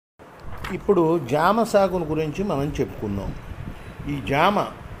ఇప్పుడు జామ సాగును గురించి మనం చెప్పుకుందాం. ఈ జామ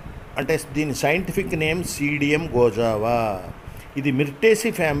అంటే దీని సైంటిఫిక్ నేమ్ సీడియం గోజావా. ఇది మిర్టేసి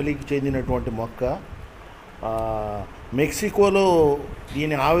ఫ్యామిలీకి చెందినటువంటి మొక్క. మెక్సికోలో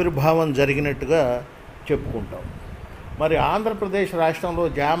దీని ఆవిర్భావం జరిగినట్టుగా చెప్పుకుంటాం. మరి ఆంధ్రప్రదేశ్ రాష్ట్రంలో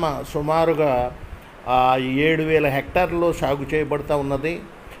జామ సుమారుగా 7,000 హెక్టార్లలో సాగు చేయబడుతూ ఉన్నది.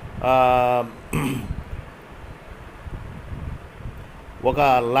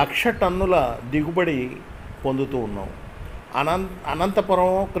 1,00,000 టన్నుల దిగుబడి పొందుతూ ఉన్నాం.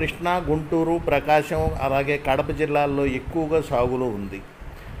 అనంతపురం, కృష్ణా, గుంటూరు, ప్రకాశం అలాగే కడప జిల్లాల్లో ఎక్కువగా సాగులో ఉంది.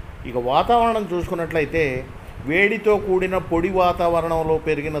 ఇక వాతావరణం చూసుకున్నట్లయితే వేడితో కూడిన పొడి వాతావరణంలో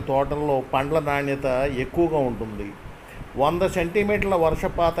పెరిగిన తోటల్లో పండ్ల నాణ్యత ఎక్కువగా ఉంటుంది. 100 సెంటీమీటర్ల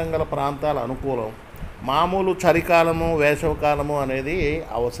వర్షపాతం గల ప్రాంతాల అనుకూలం. మామూలు చలికాలము, వేసవికాలము అనేది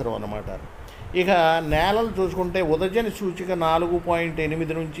అవసరం అన్నమాట. ఇక నేలలు చూసుకుంటే ఉదజని సూచిక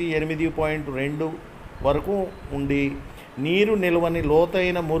 4.8 నుంచి 8.2 వరకు ఉండి నీరు నిల్వని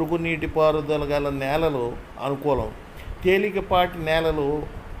లోతైన మురుగునీటి పారుదల గల నేలలు అనుకూలం. తేలికపాటి నేలలు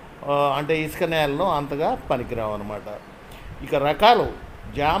అంటే ఇసుక నేలలో అంతగా పనికిరావు అన్నమాట. ఇక రకాలు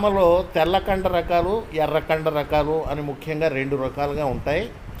జామలో తెల్లకండ రకాలు, ఎర్రకండ రకాలు అని ముఖ్యంగా 2 రకాలుగా ఉంటాయి.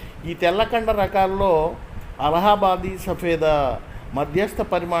 ఈ తెల్లకండ రకాల్లో అలహాబాదీ సఫేదా మధ్యస్థ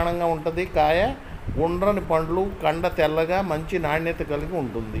పరిమాణంగా ఉంటుంది. కాయ గుండ్రని పండ్లు, కండ తెల్లగా మంచి నాణ్యత కలిగి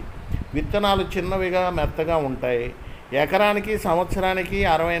ఉంటుంది. విత్తనాలు చిన్నవిగా మెత్తగా ఉంటాయి. ఎకరానికి సంవత్సరానికి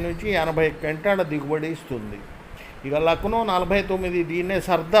 60 నుంచి 80 క్వింటాల దిగుబడి ఇస్తుంది. ఇక లక్నో 49 దీన్నే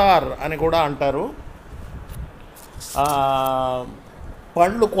సర్దార్ అని కూడా అంటారు.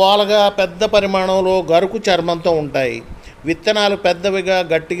 పండ్లు కోలగా పెద్ద పరిమాణంలో గరుకు చర్మంతో ఉంటాయి. విత్తనాలు పెద్దవిగా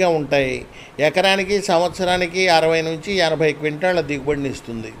గట్టిగా ఉంటాయి. ఎకరానికి సంవత్సరానికి 60 నుంచి 80 క్వింటాల దిగుబడిని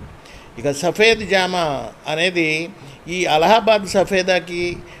ఇస్తుంది. ఇక సఫేద్ జామ అనేది ఈ అలహాబాద్ సఫేదాకి,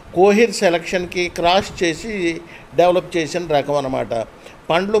 కోహిర్ సెలక్షన్కి క్రాస్ చేసి డెవలప్ చేసిన రకం అన్నమాట.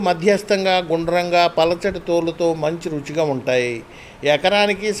 పండ్లు మధ్యస్థంగా గుండ్రంగా పలచటి తోలుతో మంచి రుచిగా ఉంటాయి.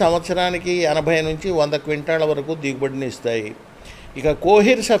 ఎకరానికి సంవత్సరానికి 80 నుంచి 100 క్వింటాల వరకు దిగుబడిని ఇస్తాయి. ఇక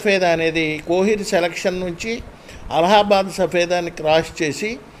కోహిర్ సఫేదా అనేది కోహిర్ సెలక్షన్ నుంచి అలహాబాద్ సఫేదాన్ని క్రాస్ చేసి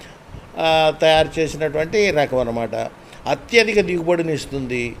తయారు చేసినటువంటి రకం అన్నమాట. అత్యధిక దిగుబడిని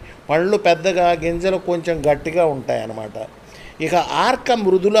ఇస్తుంది. పండ్లు పెద్దగా, గింజలు కొంచెం గట్టిగా ఉంటాయన్నమాట. ఇక ఆర్క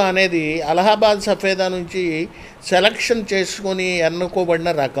మృదుల అనేది అలహాబాద్ సఫేదా నుంచి సెలక్షన్ చేసుకొని ఎన్నుకోబడిన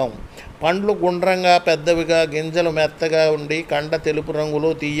రకం. పండ్లు గుండ్రంగా పెద్దవిగా, గింజలు మెత్తగా ఉండి కండ తెలుపు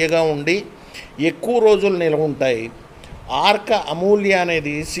రంగులో తీయగా ఉండి ఎక్కువ రోజులు నిల్వ ఉంటాయి. ఆర్క అమూల్య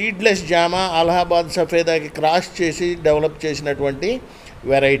అనేది సీడ్లెస్ జామ అలహాబాద్ సఫేదాకి క్రాస్ చేసి డెవలప్ చేసినటువంటి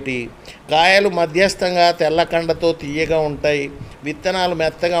వెరైటీ. కాయలు మధ్యస్థంగా తెల్లకండతో తీయగా ఉంటాయి. విత్తనాలు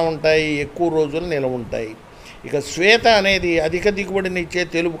మెత్తగా ఉంటాయి. ఎక్కువ రోజులు నిల్వ ఉంటాయి. ఇక శ్వేత అనేది అధిక దిగుబడినిచ్చే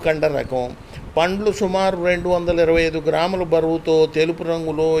తెలుపు కండ రకం. పండ్లు సుమారు 225 గ్రాముల బరువుతో తెలుపు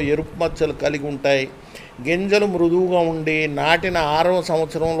రంగులో ఎరుపు మచ్చలు కలిగి ఉంటాయి. గింజలు మృదువుగా ఉండి నాటిన 6వ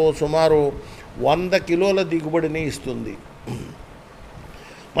సంవత్సరంలో సుమారు 100 కిలోల దిగుబడిని ఇస్తుంది.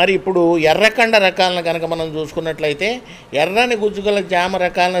 మరి ఇప్పుడు ఎర్రకండ రకాలను కనుక మనం చూసుకున్నట్లయితే ఎర్రని గుజ్జుగల జామ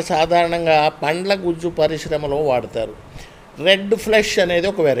రకాలను సాధారణంగా పండ్ల గుజ్జు పరిశ్రమలో వాడతారు. రెడ్ ఫ్లెష్ అనేది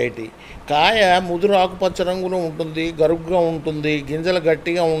ఒక వెరైటీ. కాయ ముదురు ఆకుపచ్చ రంగులో ఉంటుంది, గరుగ్గా ఉంటుంది, గింజలు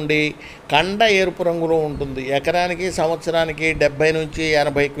గట్టిగా ఉండి కండ ఎరుపు రంగులో ఉంటుంది. ఎకరానికి సంవత్సరానికి 70 నుంచి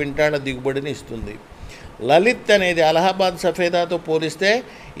 80 క్వింటాల దిగుబడిని ఇస్తుంది. లలిత్ అనేది అలహాబాద్ సఫేదాతో పోలిస్తే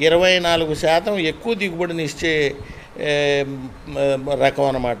 24% ఎక్కువ దిగుబడిని ఇచ్చే రకం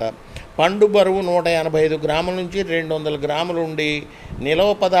అన్నమాట. పండు బరువు 185 గ్రాముల నుంచి 200 గ్రాములు ఉండి నిలవ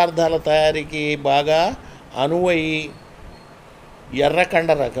పదార్థాల తయారీకి బాగా అనువయి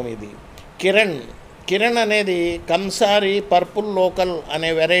ఎర్రకండ రకం ఇది. కిరణ్ అనేది కంసారి పర్పుల్ లోకల్ అనే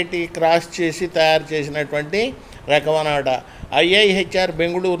వెరైటీ క్రాస్ చేసి తయారు చేసినటువంటి రకం అన్నమాట. IIHR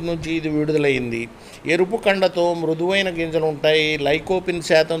బెంగళూరు నుంచి ఇది విడుదలైంది. ఎరుపు కండతో మృదువైన గింజలు ఉంటాయి. లైకోపిన్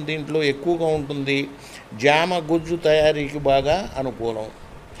శాతం దీంట్లో ఎక్కువగా ఉంటుంది. జామ గుజ్జు తయారీకి బాగా అనుకూలం.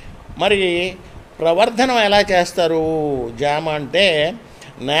 మరి ప్రవర్ధనం ఎలా చేస్తారు జామ అంటే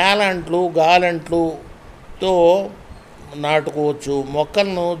నేలంట్లు, గాలంట్లుతో నాటుకోవచ్చు.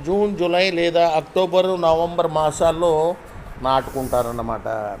 మొక్కలను జూన్, జూలై లేదా అక్టోబరు, నవంబర్ మాసాల్లో నాటుకుంటారన్నమాట.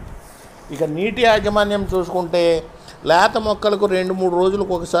 ఇక నీటి యాజమాన్యం చూసుకుంటే లేత మొక్కలకు 2-3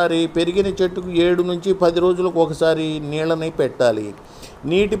 రోజులకు ఒకసారి, పెరిగిన చెట్టుకు 7 నుంచి 10 రోజులకు ఒకసారి నీళ్ళని పెట్టాలి.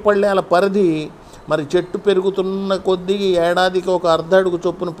 నీటి పళ్ళేల పరిధి మరి చెట్టు పెరుగుతున్న కొద్దీ ఏడాదికి ఒక అర్ధ అడుగు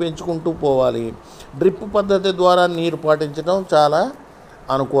చొప్పున పెంచుకుంటూ పోవాలి. డ్రిప్ పద్ధతి ద్వారా నీరు పాటించడం చాలా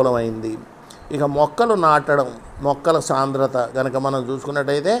అనుకూలమైంది. ఇక మొక్కలు నాటడం మొక్కల సాంద్రత కనుక మనం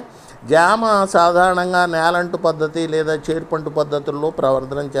చూసుకున్నట్టయితే జామ సాధారణంగా నేలంటు పద్ధతి లేదా చేర్పంటు పద్ధతుల్లో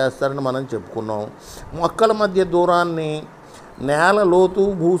ప్రవర్తన చేస్తారని మనం చెప్పుకున్నాం. మొక్కల మధ్య దూరాన్ని నేల లోతు,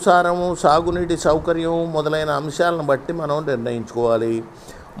 భూసారము, సాగునీటి సౌకర్యం మొదలైన అంశాలను బట్టి మనం నిర్ణయించుకోవాలి.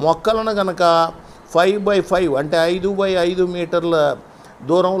 మొక్కలను కనుక 5x5 అంటే 5x5 మీటర్ల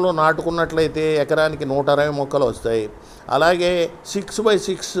దూరంలో నాటుకున్నట్లయితే ఎకరానికి 120 మొక్కలు వస్తాయి. అలాగే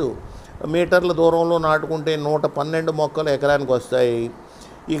 6x6 మీటర్ల దూరంలో నాటుకుంటే 112 మొక్కలు ఎకరానికి వస్తాయి.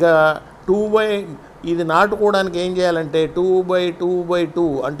 ఇక ఇది నాటుకోవడానికి ఏం చేయాలంటే 2x2x2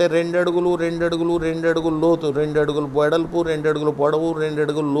 అంటే 2 అడుగులు 2 అడుగులు 2 అడుగులు లోతు, 2 అడుగులు వెడల్పు, 2 అడుగులు పొడవు, 2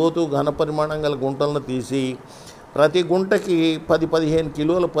 అడుగులు లోతు ఘన పరిమాణం గల గుంటలను తీసి ప్రతి గుంటకి 10-15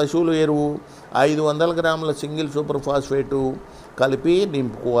 కిలోల పశువుల ఎరువు, 500 గ్రాముల సింగిల్ సూపర్ ఫాస్ఫేటు కలిపి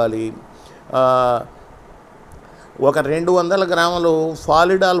నింపుకోవాలి. ఒక 200 గ్రాములు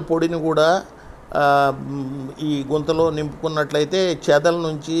ఫాలిడాల్ పొడిని కూడా ఈ గుంతలో నింపుకున్నట్లయితే చెదల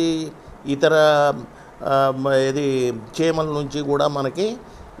నుంచి, ఇతర చీమల నుంచి కూడా మనకి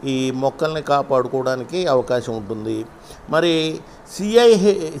ఈ మొక్కల్ని కాపాడుకోవడానికి అవకాశం ఉంటుంది. మరి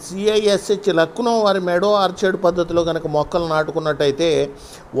CISH లక్నో వారి మెడో ఆర్చర్డ్ పద్ధతిలో కనుక మొక్కలు నాటుకున్నట్టయితే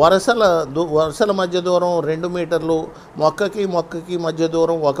వరుసల మధ్య దూరం 2 మీటర్లు, మొక్కకి మధ్య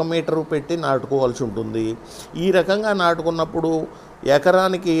దూరం 1 మీటరు పెట్టి నాటుకోవాల్సి ఉంటుంది. ఈ రకంగా నాటుకున్నప్పుడు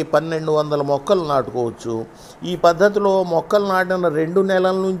ఎకరానికి 1200 మొక్కలు నాటుకోవచ్చు. ఈ పద్ధతిలో మొక్కలు నాటిన 2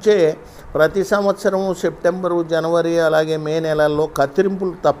 నెలల నుంచే ప్రతి సంవత్సరం సెప్టెంబరు, జనవరి అలాగే మే నెలల్లో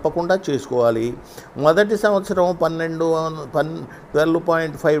కత్తిరింపులు తప్పకుండా చేసుకోవాలి. మొదటి సంవత్సరం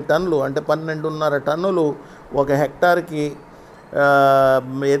 12.5 టన్నులు అంటే 12.5 టన్నులు ఒక హెక్టార్కి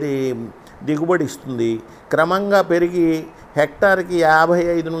దిగుబడి ఇస్తుంది. క్రమంగా పెరిగి హెక్టార్కి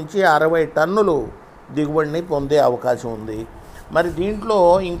 55 నుంచి 60 టన్నులు దిగుబడిని పొందే అవకాశం ఉంది. మరి దీంట్లో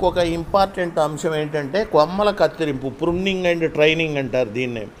ఇంకొక ఇంపార్టెంట్ అంశం ఏంటంటే కొమ్మల కత్తిరింపు, ప్రూనింగ్ అండ్ ట్రైనింగ్ అంటారు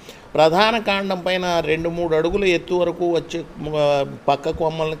దీన్నే. ప్రధాన కాండం పైన 2-3 అడుగుల ఎత్తు వరకు వచ్చే పక్క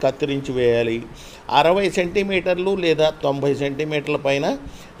కొమ్మల్ని కత్తిరించి వేయాలి. 60 సెంటీమీటర్లు లేదా 90 సెంటీమీటర్ల పైన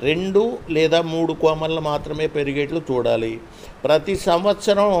 2 లేదా 3 కొమ్మలను మాత్రమే పెరిగేట్లు చూడాలి. ప్రతి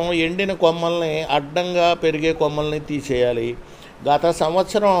సంవత్సరం ఎండిన కొమ్మల్ని, అడ్డంగా పెరిగే కొమ్మల్ని తీసేయాలి. గత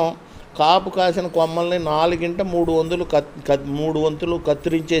సంవత్సరం కాపు కాసిన కొమ్మల్ని 3 వంతులు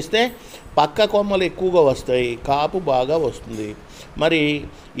కత్తిరించేస్తే పక్క కొమ్మలు ఎక్కువగా వస్తాయి, కాపు బాగా వస్తుంది. మరి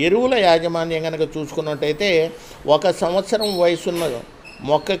ఎరువుల యాజమాన్యం కనుక చూసుకున్నట్టయితే 1 సంవత్సరం వయసున్న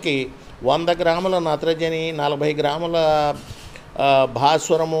మొక్కకి 100 గ్రాముల నత్రజని, 40 గ్రాముల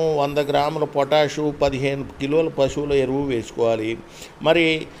భాస్వరము, 100 గ్రాముల పొటాషు, 15 కిలోల పశువుల ఎరువు వేసుకోవాలి. మరి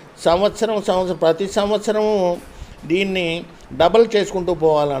ప్రతి సంవత్సరము దీన్ని డబల్ చేసుకుంటూ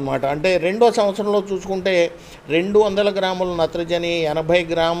పోవాలన్నమాట. అంటే 2వ సంవత్సరంలో చూసుకుంటే 200 గ్రాముల నత్రజని, 80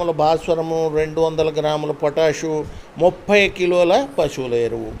 గ్రాముల భాస్వరము, 200 గ్రాముల పొటాషు, 30 కిలోల పశువుల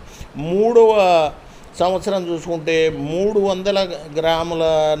ఎరువు. 3వ సంవత్సరం చూసుకుంటే 300 గ్రాముల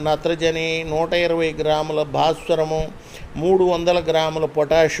నత్రజని, 120 గ్రాముల భాస్వరము, 300 గ్రాముల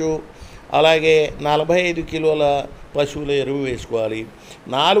పొటాషు, అలాగే 45 కిలోల పశువుల ఎరువు వేసుకోవాలి.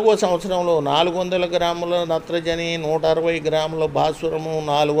 4వ సంవత్సరంలో 400 గ్రాముల నత్రజని, 160 గ్రాముల భాస్వరము,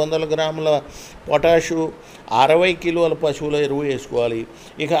 400 గ్రాముల పొటాషు, 60 కిలోల పశువుల ఎరువు వేసుకోవాలి.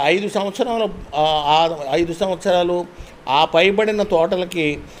 ఇక 5 సంవత్సరాలు ఆ పైబడిన తోటలకి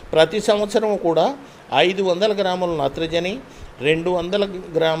ప్రతి సంవత్సరం కూడా 500 గ్రాముల నత్రజని, 200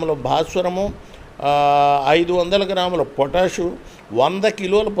 గ్రాముల భాస్వరము, 500 గ్రాముల పొటాషు, 100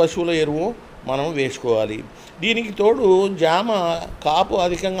 కిలోల పశువుల ఎరువు మనం వేసుకోవాలి. దీనికి తోడు జామ కాపు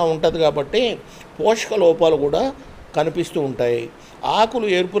అధికంగా ఉంటుంది కాబట్టి పోషక లోపాలు కూడా కనిపిస్తూ ఉంటాయి. ఆకులు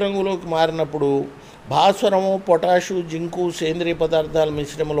ఎరుపు రంగులోకి మారినప్పుడు భాస్వరము, పొటాషు, జింకు, సేంద్రియ పదార్థాల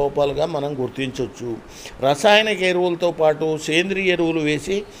మిశ్రమ లోపాలుగా మనం గుర్తించవచ్చు. రసాయనిక ఎరువులతో పాటు సేంద్రియ ఎరువులు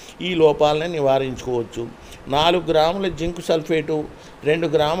వేసి ఈ లోపాలని నివారించుకోవచ్చు. 4 గ్రాముల జింకు సల్ఫేటు, 2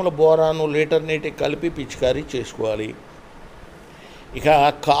 గ్రాముల బోరాను లీటర్ నీటికి కలిపి పిచికారీ చేసుకోవాలి. ఇక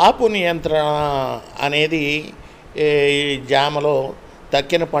కాపు నియంత్రణ అనేది జామలో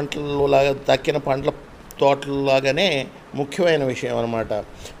తక్కిన పండ్ల తోటలాగానే ముఖ్యమైన విషయం అన్నమాట.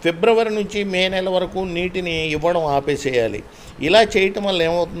 ఫిబ్రవరి నుంచి మే నెల వరకు నీటిని ఇవ్వడం ఆపేసేయాలి. ఇలా చేయటం వల్ల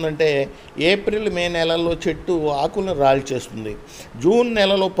ఏమవుతుందంటే ఏప్రిల్ మే నెలల్లో చెట్టు ఆకులను రాల్చేస్తుంది. జూన్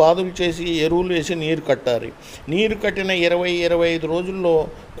నెలలో పాదులు చేసి ఎరువులు వేసి నీరు కట్టాలి. నీరు కట్టిన 20-25 రోజుల్లో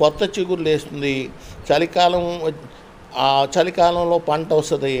కొత్త చిగురు లేస్తుంది. చలికాలంలో పంట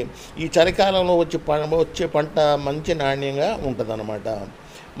వస్తుంది. ఈ చలికాలంలో వచ్చే పంట మంచి నాణ్యంగా ఉంటుందన్నమాట.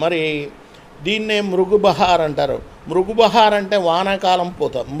 మరి దీన్నే మృగుబహార్ అంటారు. మృగుబహార్ అంటే వానాకాలం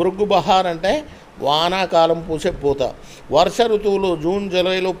పూత, మృగుబహార్ అంటే వానాకాలం పూసే పూత. వర్ష ఋతువులో జూన్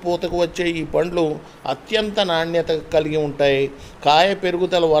జూలైలో పూతకు వచ్చే ఈ పండ్లు అత్యంత నాణ్యత కలిగి ఉంటాయి. కాయ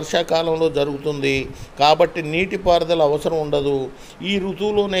పెరుగుదల వర్షాకాలంలో జరుగుతుంది కాబట్టి నీటిపారుదల అవసరం ఉండదు. ఈ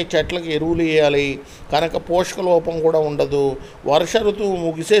ఋతువులోనే చెట్లకు ఎరువులు వేయాలి కనుక పోషక లోపం కూడా ఉండదు. వర్ష ఋతువు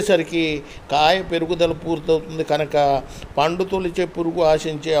ముగిసేసరికి కాయ పెరుగుదల పూర్తవుతుంది కనుక పండు తొలిచే పురుగు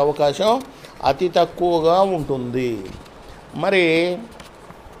ఆశించే అవకాశం అతి తక్కువగా ఉంటుంది. మరి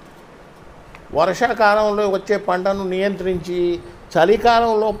వర్షాకాలంలో వచ్చే పంటను నియంత్రించి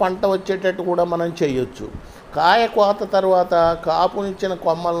చలికాలంలో పంట వచ్చేటట్టు కూడా మనం చేయొచ్చు. కాయ కోత తర్వాత కాపునిచ్చిన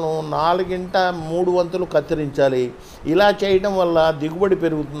కొమ్మలను 4/3 వంతులు కత్తిరించాలి. ఇలా చేయటం వల్ల దిగుబడి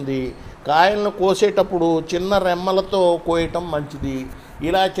పెరుగుతుంది. కాయలను కోసేటప్పుడు చిన్న రెమ్మలతో కోయటం మంచిది.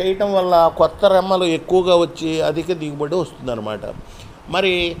 ఇలా చేయటం వల్ల కొత్త రెమ్మలు ఎక్కువగా వచ్చి అధిక దిగుబడి వస్తుందన్నమాట.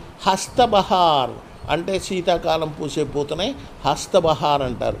 మరి హస్తబహార్ అంటే శీతాకాలం పూసే పూతనే హస్తబహార్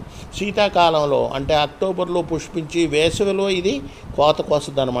అంటారు. శీతాకాలంలో అంటే అక్టోబర్లో పుష్పించి వేసవిలో ఇది కోతకు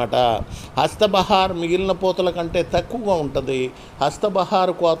వస్తుంది అనమాట. హస్తబహార్ మిగిలిన పూతల కంటే తక్కువగా ఉంటుంది.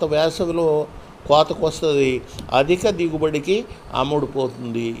 హస్తబహార్ కోత వేసవిలో కోతకు వస్తుంది. అధిక దిగుబడికి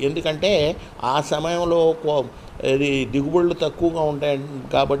అమ్ముడుపోతుంది. ఎందుకంటే ఆ సమయంలో ఇది దిగుబడులు తక్కువగా ఉంటాయి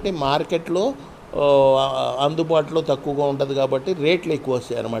కాబట్టి మార్కెట్లో అందుబాటులో తక్కువగా ఉంటుంది కాబట్టి రేట్లు ఎక్కువ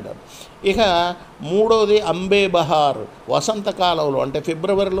వస్తాయి అన్నమాట. ఇక మూడవది అంబే బహార్ వసంతకాలంలో అంటే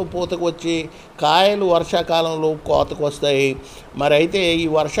ఫిబ్రవరిలో పూతకు వచ్చి కాయలు వర్షాకాలంలో కోతకు వస్తాయి. మరి అయితే ఈ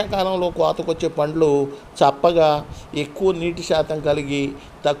వర్షాకాలంలో కోతకు వచ్చే పండ్లు చప్పగా ఎక్కువ నీటి శాతం కలిగి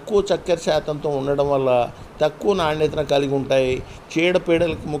తక్కువ చక్కెర శాతంతో ఉండడం వల్ల తక్కువ నాణ్యతను కలిగి ఉంటాయి.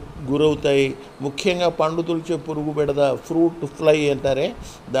 చీడపీడలకు గురవుతాయి. ముఖ్యంగా పండు తులిచే పురుగు బెడద ఫ్రూట్ ఫ్లై అంటారే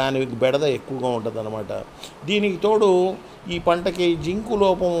దాని బెడద ఎక్కువగా ఉంటుంది అన్నమాట. దీనికి తోడు ఈ పంటకి జింకు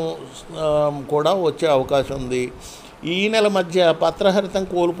లోపం కూడా వచ్చే అవకాశం ఉంది. ఈ నెల మధ్య పత్రహరితం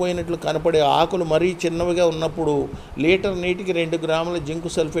కోల్పోయినట్లు కనపడే ఆకులు మరీ చిన్నవిగా ఉన్నప్పుడు లీటర్ నీటికి 2 గ్రాముల జింకు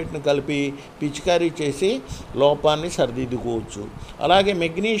సల్ఫేట్ను కలిపి పిచికారీ చేసి లోపాన్ని సరిదిద్దుకోవచ్చు. అలాగే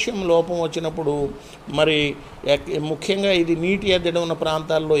మెగ్నీషియం లోపం వచ్చినప్పుడు మరి ముఖ్యంగా ఇది నీటి ఎద్దడి ఉన్న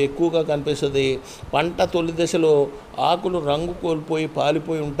ప్రాంతాల్లో ఎక్కువగా కనిపిస్తుంది. పంట తొలి దశలో ఆకులు రంగు కోల్పోయి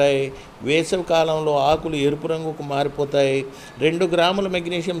పాలిపోయి ఉంటాయి. వేసవి కాలంలో ఆకులు ఎరుపు రంగుకు మారిపోతాయి. 2 గ్రాముల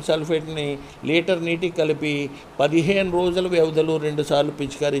మెగ్నీషియం సల్ఫేట్ని లీటర్ నీటికి కలిపి 15 రోజుల వ్యవధిలో 2 సార్లు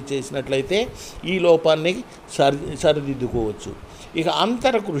పిచికారీ చేసినట్లయితే ఈ లోపాన్ని సరిదిద్దుకోవచ్చు. ఇక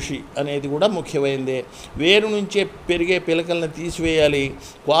అంతర కృషి అనేది కూడా ముఖ్యమైనదే. వేరు నుంచే పెరిగే పిలకల్ని తీసివేయాలి.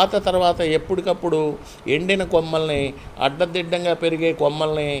 కోత తర్వాత ఎప్పటికప్పుడు ఎండిన కొమ్మల్ని అడ్డదిడ్డంగా పెరిగే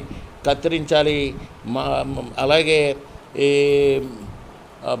కొమ్మల్ని కత్తిరించాలి. అలాగే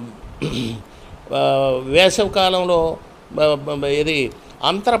వేసవి కాలంలో ఇది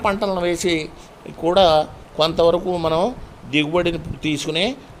అంతర పంటలను వేసి కూడా కొంతవరకు మనం దిగుబడిని తీసుకునే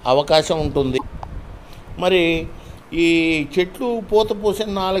అవకాశం ఉంటుంది. మరి ఈ చెట్లు పూత పూసిన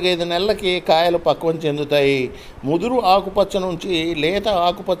 4-5 నెలలకి కాయలు పక్వం చెందుతాయి. ముదురు ఆకుపచ్చ నుంచి లేత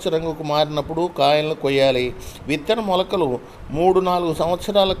ఆకుపచ్చ రంగుకు మారినప్పుడు కాయలను కొయ్యాలి. విత్తన మొలకలు 3-4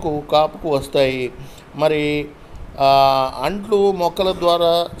 సంవత్సరాలకు కాపుకు వస్తాయి. మరి అంట్లు మొక్కల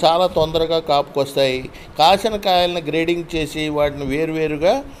ద్వారా చాలా తొందరగా కాపుకొస్తాయి. కాసిన కాయలను గ్రేడింగ్ చేసి వాటిని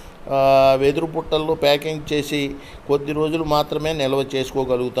వేరువేరుగా వెదురు పుట్టల్లో ప్యాకింగ్ చేసి కొద్ది రోజులు మాత్రమే నిల్వ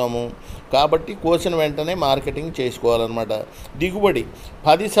చేసుకోగలుగుతాము. కాబట్టి కోసిన వెంటనే మార్కెటింగ్ చేసుకోవాలన్నమాట. దిగుబడి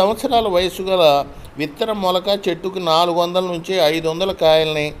 10 సంవత్సరాల వయసు గల విత్తనం మొలక చెట్టుకు 400 నుంచి 500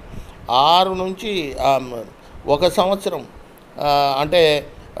 కాయల్ని 6 నుంచి 1 సంవత్సరం అంటే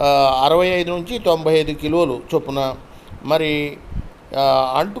 65 నుంచి 95 కిలోలు చొప్పున. మరి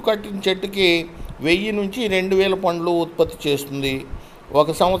అంటు కట్టిన చెట్టుకి 1000 నుంచి 2000 పండ్లు ఉత్పత్తి చేస్తుంది.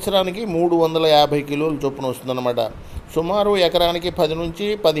 1 సంవత్సరానికి 350 కిలోలు చొప్పున వస్తుందన్నమాట. సుమారు ఎకరానికి 10 నుంచి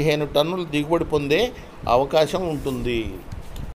 15 టన్నుల దిగుబడి పొందే అవకాశం ఉంటుంది.